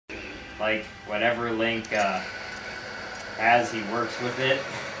Like, whatever Link has, he works with it.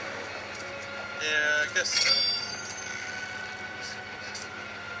 Yeah, I guess so.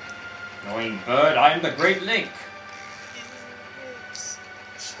 Knowing bird, I am the Great Link.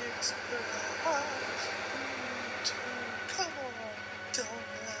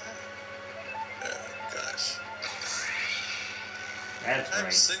 Gosh. That's right.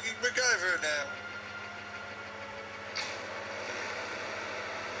 I'm singing MacGyver now.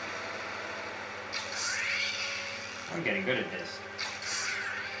 I'm getting good at this.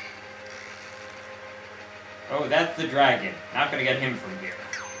 Oh, that's the dragon. Not gonna get him from here.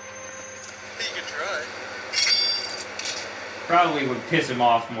 You can try. Probably would piss him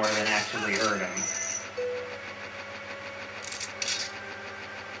off more than actually hurt him.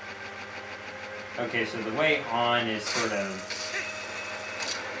 Okay, so the way on is sort of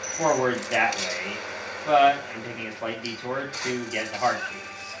forward that way, but I'm taking a slight detour to get the heart piece.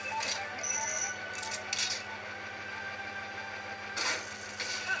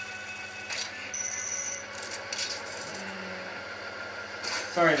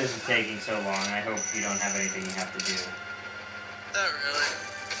 Sorry this is taking so long. I hope you don't have anything you have to do. Not really.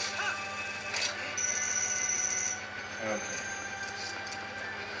 Okay.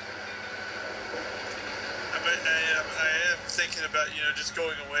 I am thinking about, just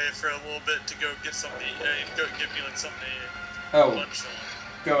going away for a little bit to go get something, go get me like something to lunch on.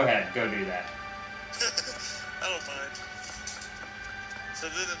 Go ahead, go do that. I don't mind. So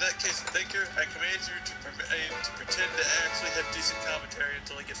then in that case, Thinker, I command you to pretend to actually have decent commentary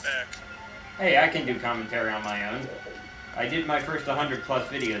until I get back. Hey, I can do commentary on my own. I did my first 100 plus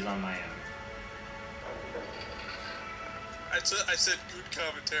videos on my own. I said good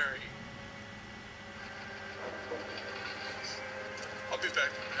commentary. I'll be back.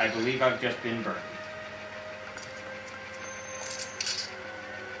 I believe I've just been burned.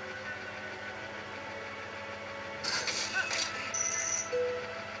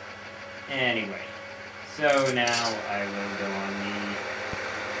 Anyway, so now I will go on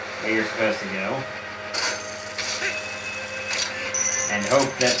the way you're supposed to go. And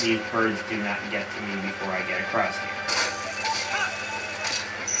hope that these birds do not get to me before I get across here.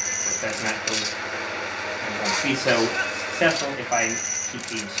 But that's not good. I won't be so successful if I keep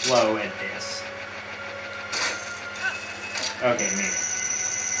being slow at this. Okay,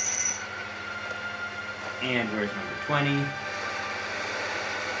 maybe. And where's number 20?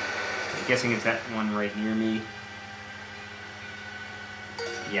 I'm guessing it's that one right near me.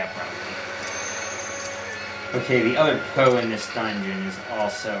 Yeah, probably. Okay, the other Poe in this dungeon is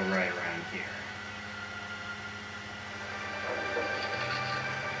also right around here.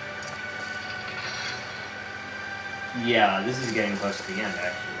 Yeah, this is getting close to the end,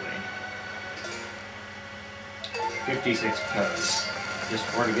 actually. 56 Poes. Just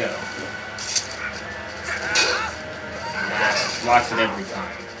 4 to go. Blocks it every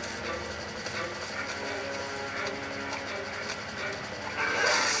time.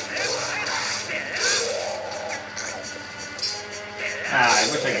 I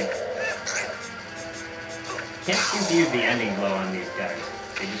wish I could. Can't seem to use the ending blow on these guys.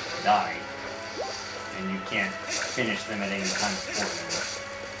 They just die. And you can't finish them at any time for them.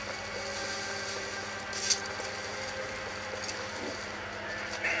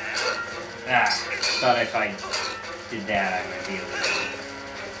 Thought if I did that, I might be able to.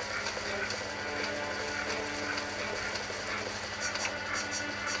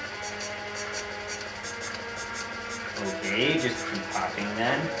 Okay, just keep popping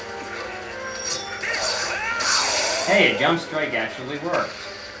then. Hey, a jump strike actually worked.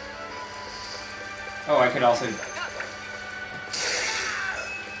 Oh, I could also...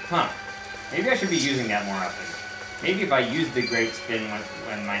 Huh. Maybe I should be using that more often. Maybe if I used the Great Spin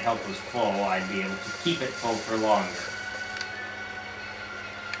when my health was full, I'd be able to keep it full for longer.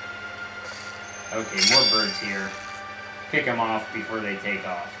 Okay, more birds here. Pick them off before they take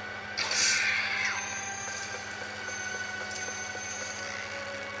off.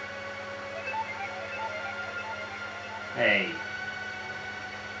 Hey.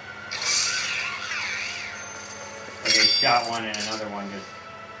 Okay, shot one and another one just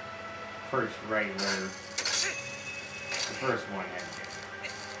perched right where the first one had been.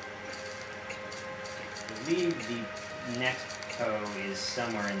 I believe the next Poe is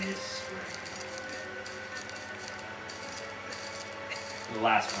somewhere in this room. The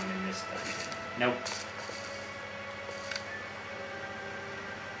last one in this dungeon. Nope.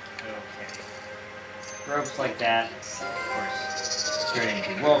 Okay. Ropes like that, of course, turn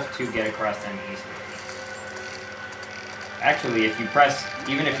into wolf to get across them easily. Actually, if you press,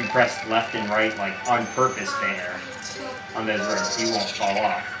 even if you press left and right, like on purpose there, on those ropes. You won't fall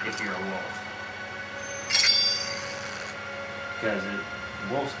off if you're a wolf. Because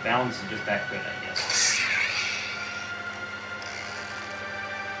wolf's balance is just that good, I guess.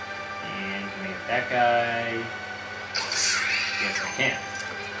 And can I get that guy? Yes, I can.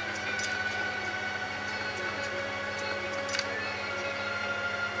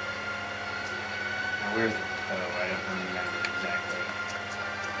 Now, where's the Poe? I don't remember exactly.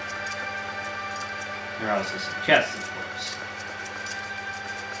 There are also some chests, of course.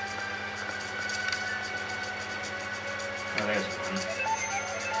 Oh, there's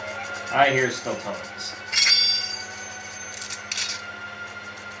one. I hear still tunnels.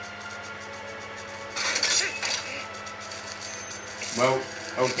 Whoa,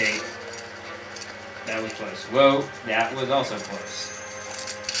 okay. That was close. Whoa, that was also close.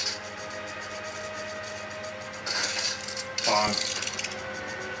 Bonk.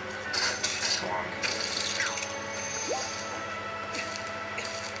 Bonk.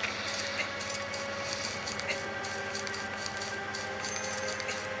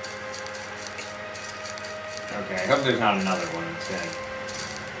 Okay, I hope there's not another one that's gonna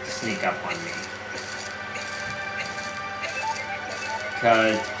sneak up on me.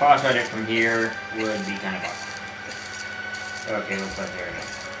 Because to Clawshot it from here would be kind of awkward. Okay, looks like there it is.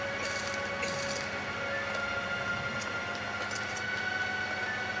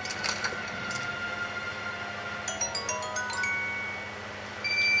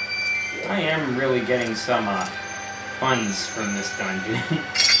 I am really getting some funds from this dungeon.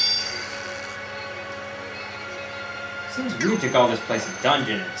 Seems weird to call this place a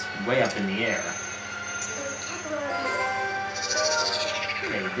dungeon. It's way up in the air.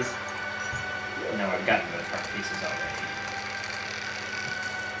 Okay, this... No, I've gotten those heart pieces already.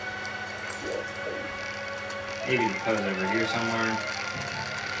 Maybe the Poe's over here somewhere.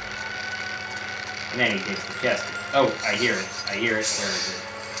 In any case, the chest... Oh, I hear it. I hear it. Where is it?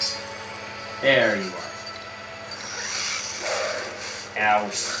 There you are. Ow.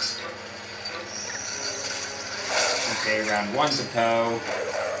 Okay, round 1 to Poe.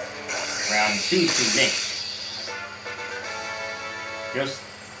 Round 2 to me. Just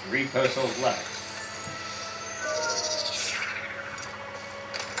 3 Poe Souls left.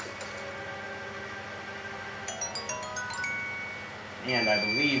 And I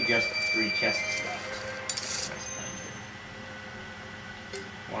believe just 3 chests left.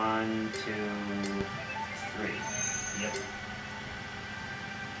 1, 2, 3. Yep.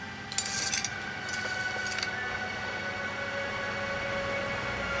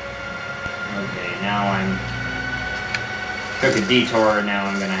 Okay, now I'm... Took a detour, now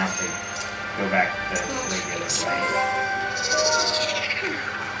I'm gonna have to go back the regular way.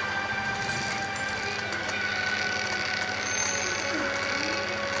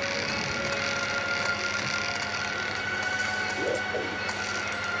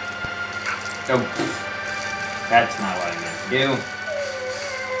 Oh, pff. That's not what I meant to do.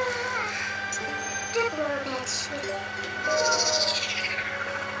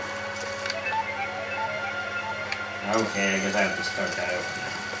 Okay, I guess I have to start that over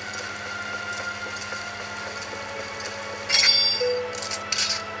now.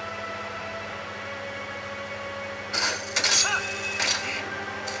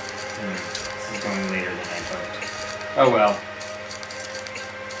 This is going later than I hoped. Oh well.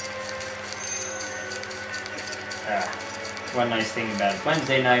 One nice thing about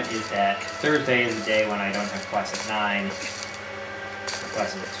Wednesday night is that Thursday is the day when I don't have class at 9, or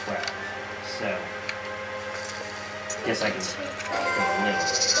class at 12. So, guess I can go a little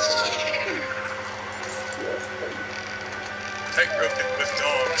bit. Tight-roping with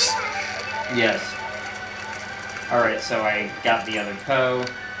dogs. Yes. Alright, so I got the other Poe,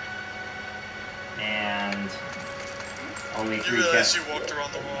 and only 3 You realize chests. you walked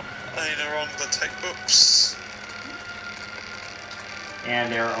around the wall. Around the tight ropes.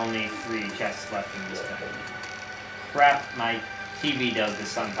 And there are only 3 chests left in this dungeon. Crap, my TV does this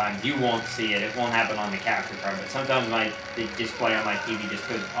sometimes. You won't see it. It won't happen on the character card, but sometimes the display on my TV just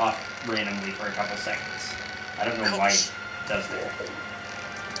goes off randomly for a couple seconds. I don't know why it does that.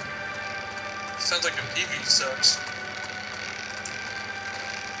 Sounds like your TV sucks.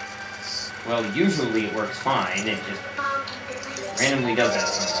 Well, usually it works fine. It just randomly does that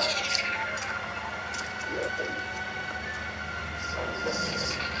sometimes.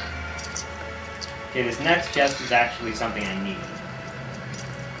 Okay, this next chest is actually something I need.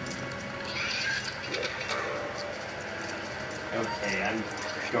 Okay, I'm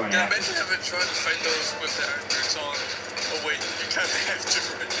going Yeah, after... imagine having tried to fight those with the actors on. Oh wait, you kind of have to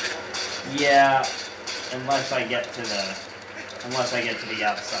right now. Yeah, unless I get to the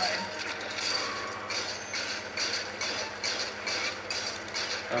outside.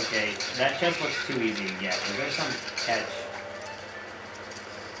 Okay, that chest looks too easy to get. Was there some catch?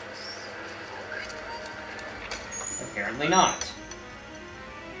 Apparently not.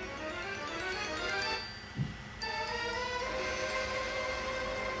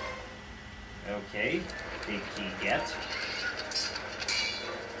 Okay, big key get.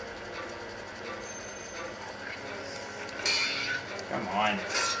 Come on.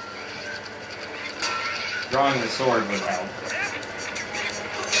 Drawing the sword would help.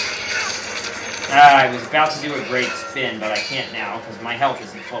 I was about to do a great spin, but I can't now, because my health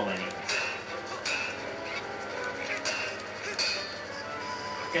isn't full anymore.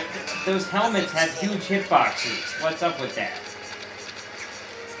 Those helmets have huge hitboxes. What's up with that?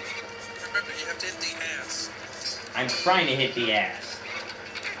 Remember, you have to hit the ass. I'm trying to hit the ass.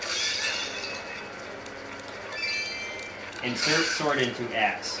 Insert sword into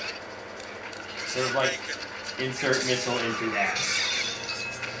ass. Sort of like insert missile into ass.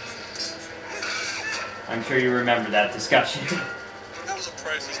 I'm sure you remember that discussion. That was a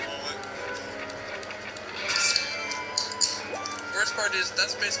priceless moment. Worst part is,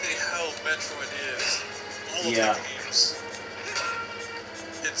 that's basically how Metroid is. All of the games.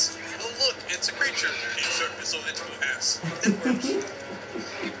 It's, oh look, it's a creature. Insert missile into ass. It works.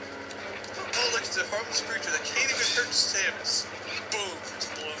 Oh look, it's a harmless creature that can't even hurt Samus. Boom, it's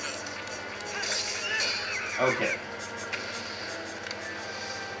blown up. Okay.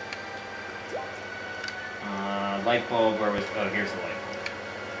 Light bulb, where was... Oh, here's the light bulb.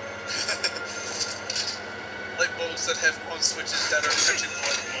 Light bulbs that have on switches that are touching the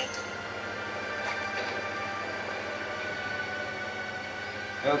light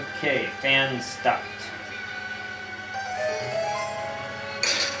bulb. Okay, fan stopped.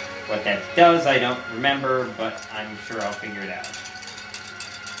 What that does, I don't remember, but I'm sure I'll figure it out.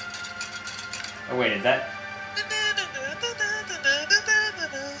 Oh wait, is that...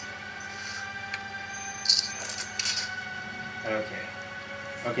 Okay.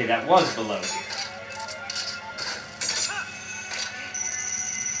 Okay, that was below here.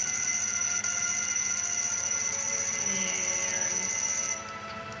 And...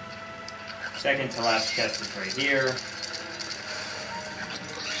 second to last chest is right here.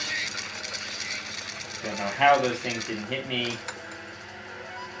 Don't know how those things didn't hit me.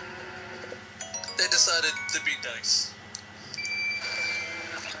 They decided to be nice.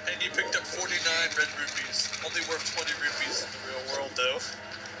 And you picked up 49 red rupees. Only worth 20 rupees in the real world, though.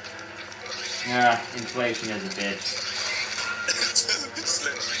 Inflation is a bitch.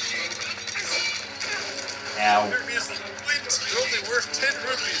 Ow. You're only worth 10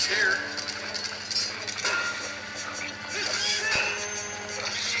 rupees here.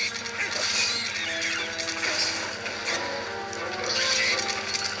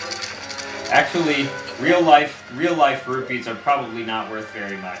 Actually, real life rupees are probably not worth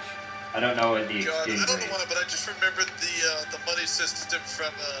very much. I don't know what the exchange rate. I don't know why, but I just remembered the money system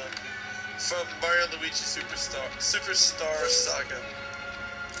from Mario and Luigi Superstar Saga.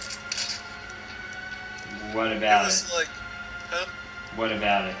 What about it? It was like, huh? What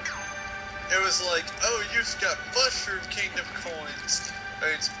about it? It was like, oh, you've got Mushroom Kingdom coins.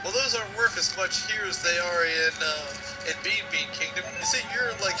 Right? Well, those aren't worth as much here as they are in Bean Kingdom. You see,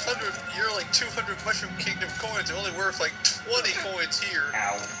 you're like 200 Mushroom Kingdom coins. They're only worth like 20 coins here.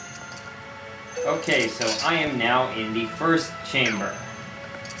 Ow. Okay, so I am now in the first chamber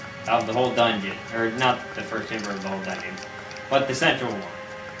of the whole dungeon. Or not the first chamber of the whole dungeon, but the central one.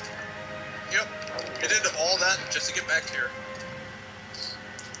 Yep. I did all that just to get back here.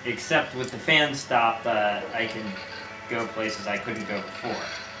 Except with the fan stopped, I can go places I couldn't go before.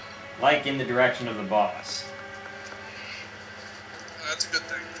 Like in the direction of the boss. That's a good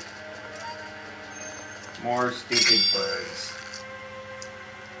thing. More stupid birds.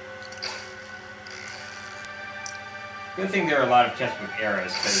 Good thing there are a lot of chests with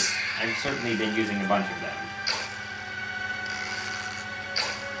arrows, because I've certainly been using a bunch of them.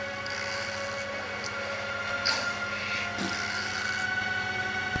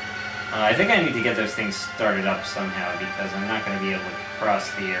 I think I need to get those things started up somehow, because I'm not going to be able to cross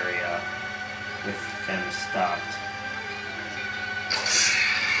the area with them stopped.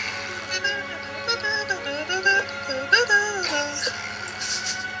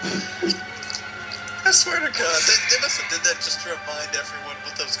 I swear to God, they must have did that just to remind everyone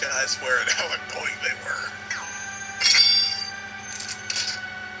what those guys were and how annoying they were.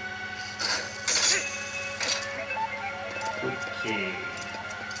 Okay.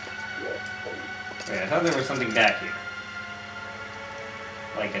 Wait, I thought there was something back here.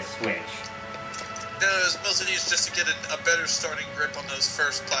 Like a switch. No, it was mostly used just to get a better starting grip on those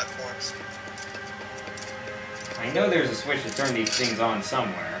first platforms. I know there's a switch to turn these things on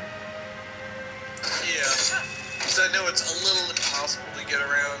somewhere. Yeah, because I know it's a little impossible to get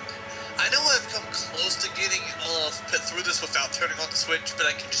around. I know I've come close to getting through this without turning on the switch, but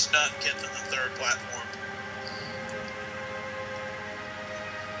I can just not get to the third platform.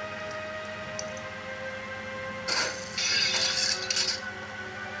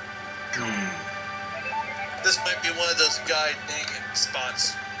 This might be one of those guide dinging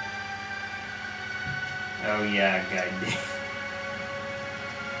spots. Oh yeah, guide ding.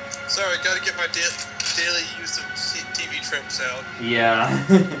 Sorry, gotta get my daily use of TV trips out. Yeah.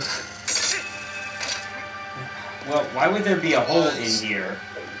 Well, why would there be a hole in here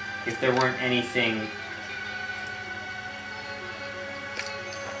if there weren't anything?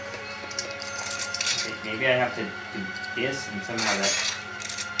 Okay, maybe I have to do this and somehow that.